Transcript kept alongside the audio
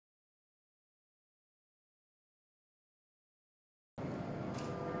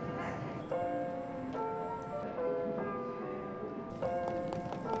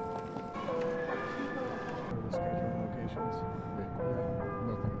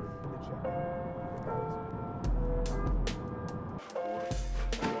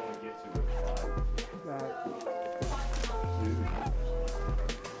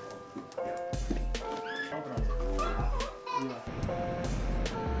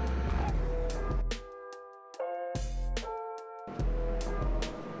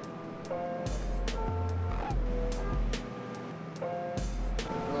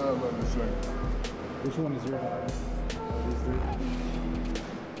this thing. Which one is your value? These three?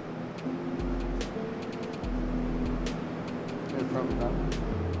 Yeah, probably that one.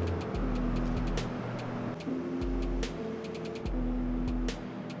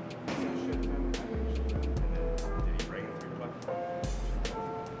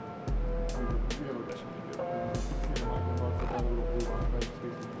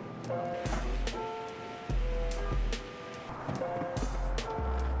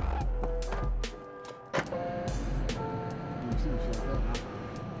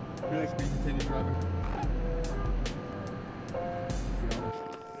 Really speed continue driving.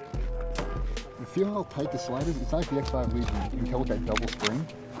 You feel how tight the slide is? It's not like the X5 Legion. You can tell with that double spring.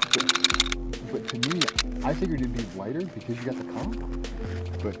 But to me, I figured it'd be lighter because you got the comp.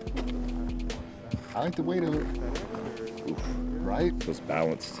 But I like the weight of it. Oof, right? Feels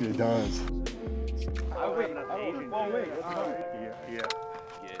balanced. It does. Oh wait. Yeah.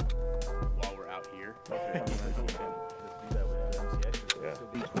 While we're out here.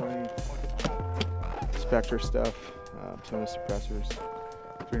 Spectre stuff, some of the suppressors,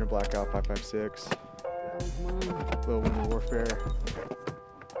 300 blackout 556, little winter warfare.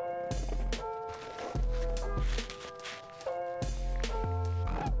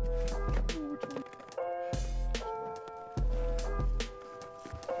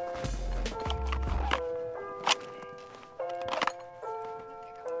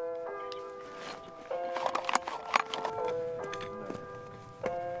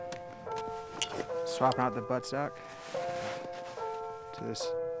 Swapping out the buttstock to this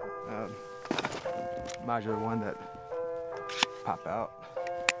modular one that pop out,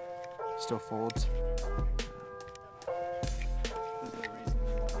 still folds.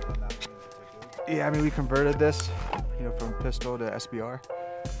 Yeah, I mean, we converted this, you know, from pistol to SBR.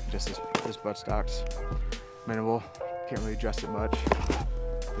 Just this buttstock's minimal, can't really adjust it much.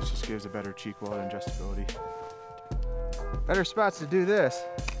 This just gives a better cheek weld and adjustability. Better spots to do this.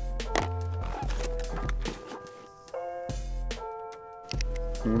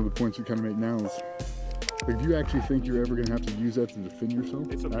 And one of the points you kind of make now is, like, do you actually think you're ever going to have to use that to defend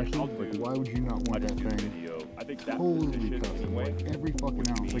yourself? It's okay. Actually, like, why would you not want that thing I think that totally custom, like every fucking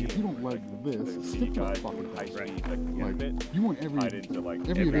ounce? Like, if you don't like this, stick to the fucking place. Like, you want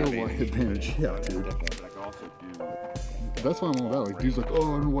every available advantage. Yeah, dude. That's why I'm all about. Like, dude's like, oh, I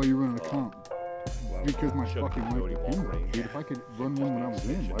don't know why you're running a comp. Because my fucking life depends on it. Dude, if I could run one when I was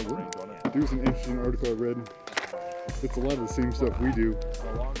in, why wouldn't I? There was an interesting article I read. It's a lot of the same stuff we do,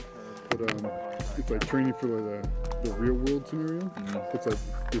 but it's like training for like the real world scenario. It's like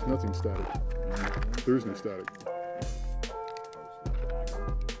there's nothing static. There is no static.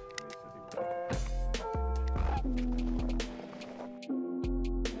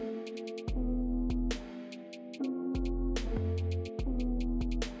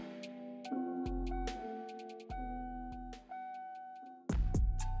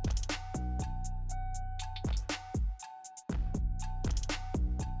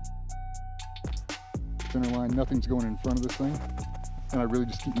 Center line, nothing's going in front of this thing, and I really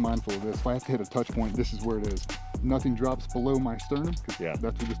just keep mindful of this. If I have to hit a touch point, this is where it is. Nothing drops below my sternum, because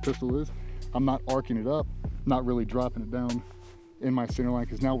that's what this pistol is. I'm not arcing it up, not really dropping it down in my center line,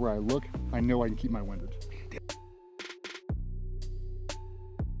 because now where I look, I know I can keep my windage.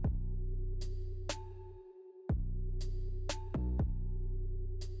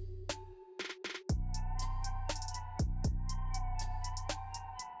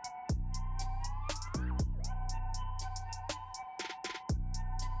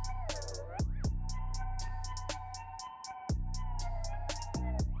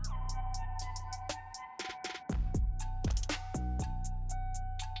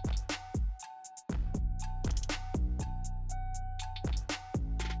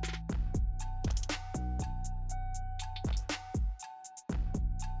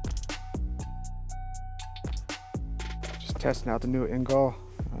 Testing out the new Ingall,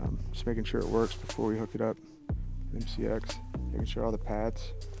 just making sure it works before we hook it up. MCX, making sure all the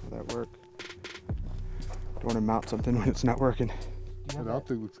pads, all that work. Don't want to mount something when it's not working. The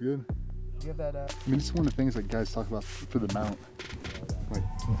optic looks good. You have that, I mean, it's one of the things that guys talk about for the mount. Like,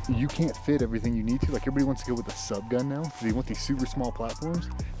 you can't fit everything you need to. Like, everybody wants to go with a sub gun now. They want these super small platforms.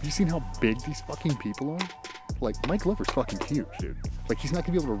 Have you seen how big these fucking people are? Like, Mike Glover's fucking huge, dude. Like, he's not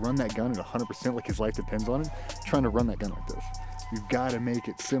gonna be able to run that gun at 100% like his life depends on it, trying to run that gun like this. We've gotta make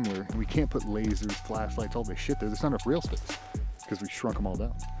it similar, and we can't put lasers, flashlights, all this shit there. There's not enough rail space, because we shrunk them all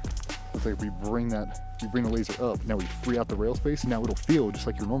down. It's like we bring the laser up, now we free out the rail space, and now it'll feel just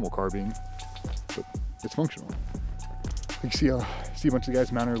like your normal carbine, but it's functional. You see a bunch of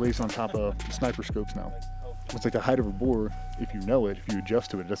guys mounting their laser on top of sniper scopes now. It's like the height of a bore. If you know it, if you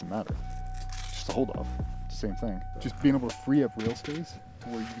adjust to it, it doesn't matter. It's just a hold off. It's the same thing. Just being able to free up rail space to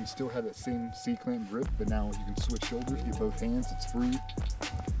where you can still have that same C-clamp grip, but now you can switch shoulders, get both hands, it's free.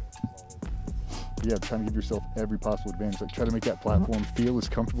 Yeah, trying to give yourself every possible advantage. Like try to make that platform feel as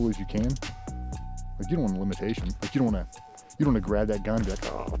comfortable as you can. Like you don't want a limitation. Like you don't want to grab that gun and be like,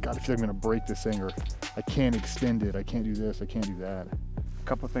 oh God, I feel like I'm gonna break this thing, or I can't extend it, I can't do this, I can't do that. A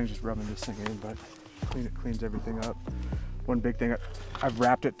couple of things just rubbing this thing in, but cleans everything up. One big thing, I've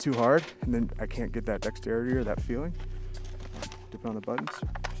wrapped it too hard, and then I can't get that dexterity or that feeling, depending on the buttons.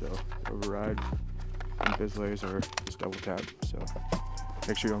 So override and Bisley's or just double tap. So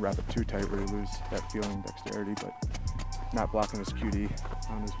make sure you don't wrap it too tight where you lose that feeling, dexterity, but not blocking this QD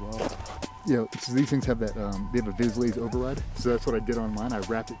on as well. Yeah, so these things have that, they have a Bisley's override. So that's what I did on mine. I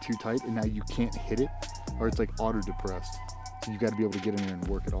wrapped it too tight and now you can't hit it, or it's like auto depressed. So you got to be able to get in there and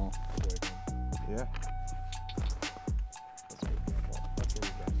work it all. Yeah.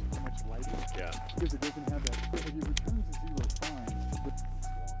 Yeah. Because it doesn't have that, like it returns to zero fine.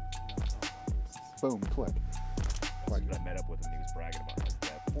 Boom, click. Like I met up with him, he was bragging about like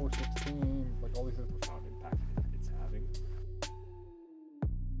that 416, like all these other profound impact it's having.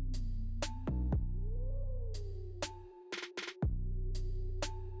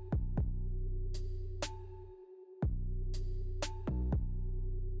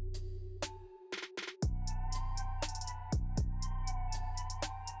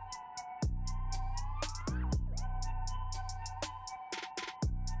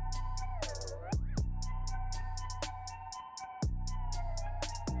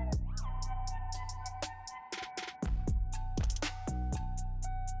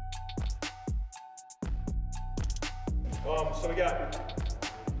 So we got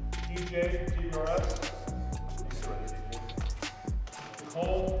DJ, GBRS,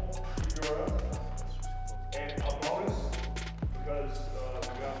 Nicole, GBRS, and a bonus because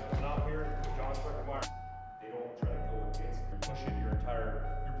we got not here, John Speckermeyer. They don't try to go against. You're pushing your entire.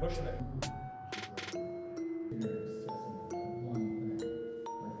 You're pushing it.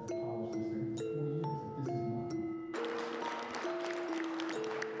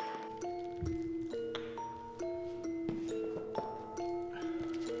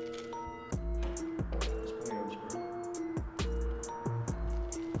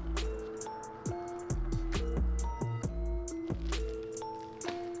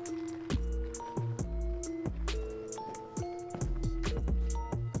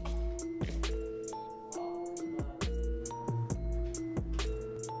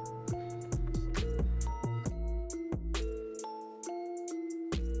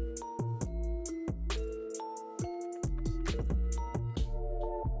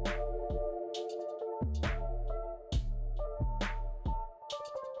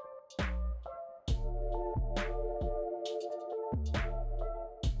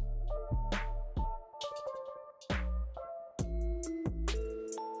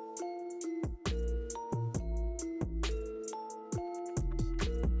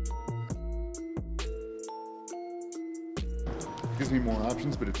 Gives me more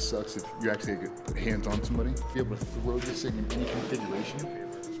options, but it sucks if you actually put hands on somebody. Be able to throw this thing in any configuration.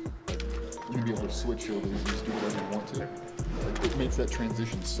 You can be able to switch shoulders and just do whatever you want to. Like, it makes that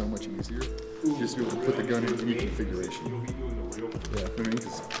transition so much easier. Just be able to put the gun in any configuration. Yeah, I mean,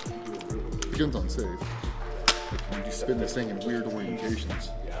 because the gun's unsafe. Like, you spin this thing in weird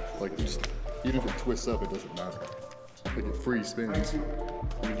orientations. Like, just, even if it twists up, it doesn't matter. Like, it free spins.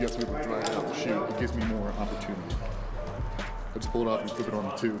 And you have to be able to drive it out and shoot. It gives me more opportunity. I just pull it off and flip it on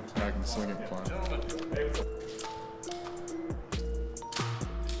the two, and I can swing it and climb.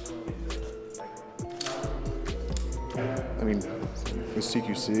 I mean, with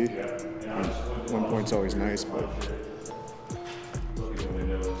CQC, I mean, 1 point's always nice, but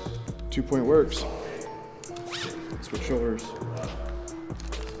 2 point works. Switch shoulders.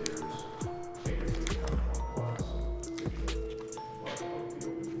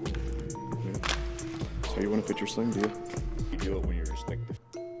 So you want to fit your sling, do you? You do it when you're just like,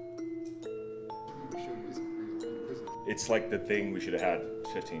 it's like the thing we should have had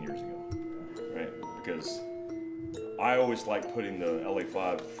 15 years ago, right? Because I always like putting the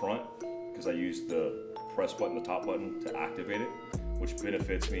LA5 front because I use the press button, the top button, to activate it, which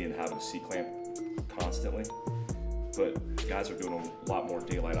benefits me in having a C-clamp constantly. But guys are doing a lot more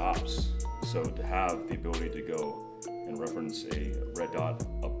daylight ops, so to have the ability to go and reference a red dot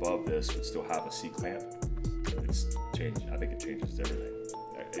above this but still have a C-clamp, it's changed. I think it changes everything.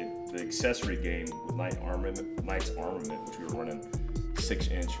 The accessory game with Knight's Armament, which we were running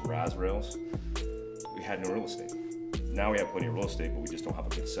 6-inch RAS rails, we had no real estate. Now we have plenty of real estate, but we just don't have a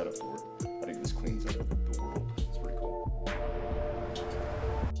good setup for it. I think this cleans up the world.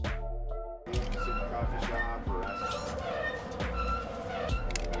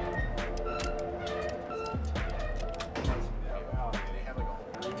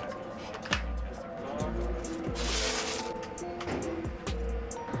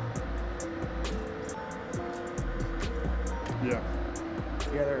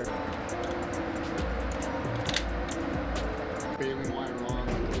 sure. Baling wire on,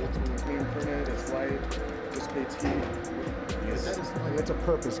 like the old school. Clean printed, it's light, dissipates heat. It's a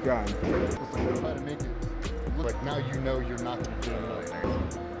purpose gun. Try to make it look like now you know you're not going to jam it up.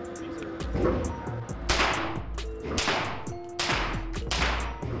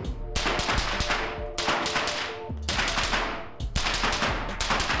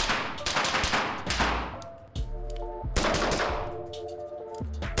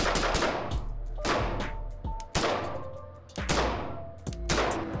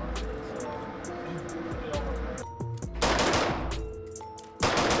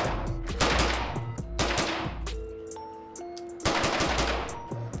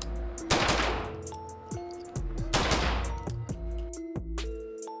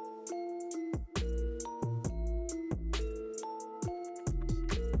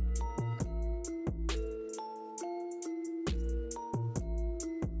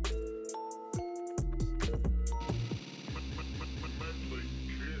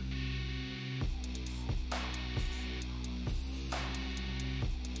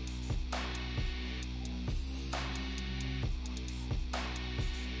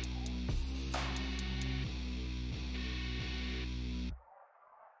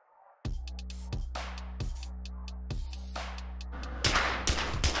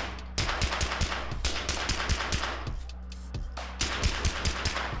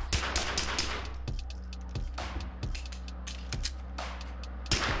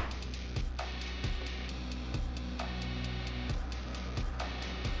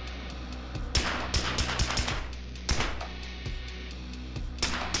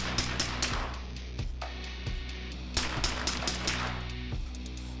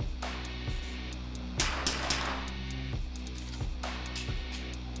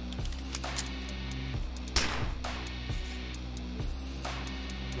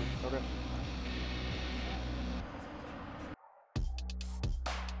 Okay.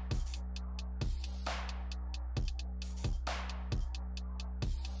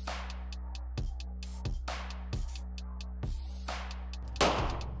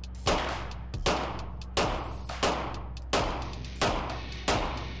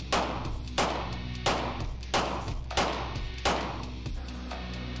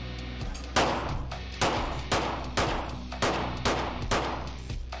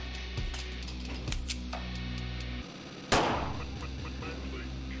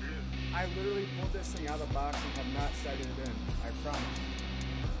 I literally pulled this thing out of the box and have not sighted it in. I promise.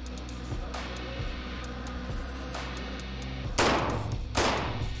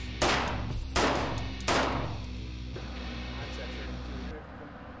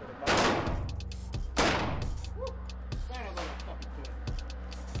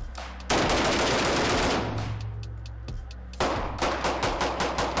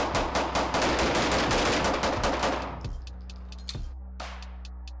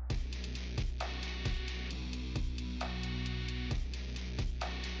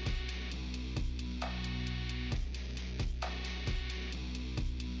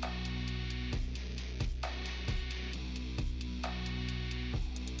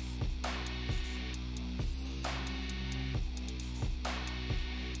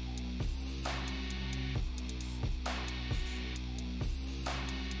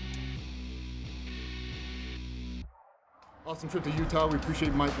 Awesome trip to Utah. We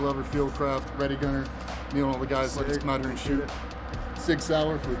appreciate Mike Glover, Fieldcraft, Ready Gunner, Neil, and all the guys let us come out here and shoot. Sig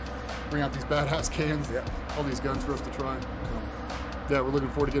Sauer for bringing out these badass cans, all these guns for us to try. So, yeah, we're looking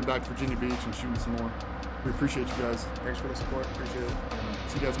forward to getting back to Virginia Beach and shooting some more. We appreciate you guys. Thanks for the support. Appreciate it.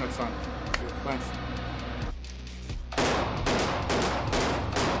 See you guys next time. Thanks.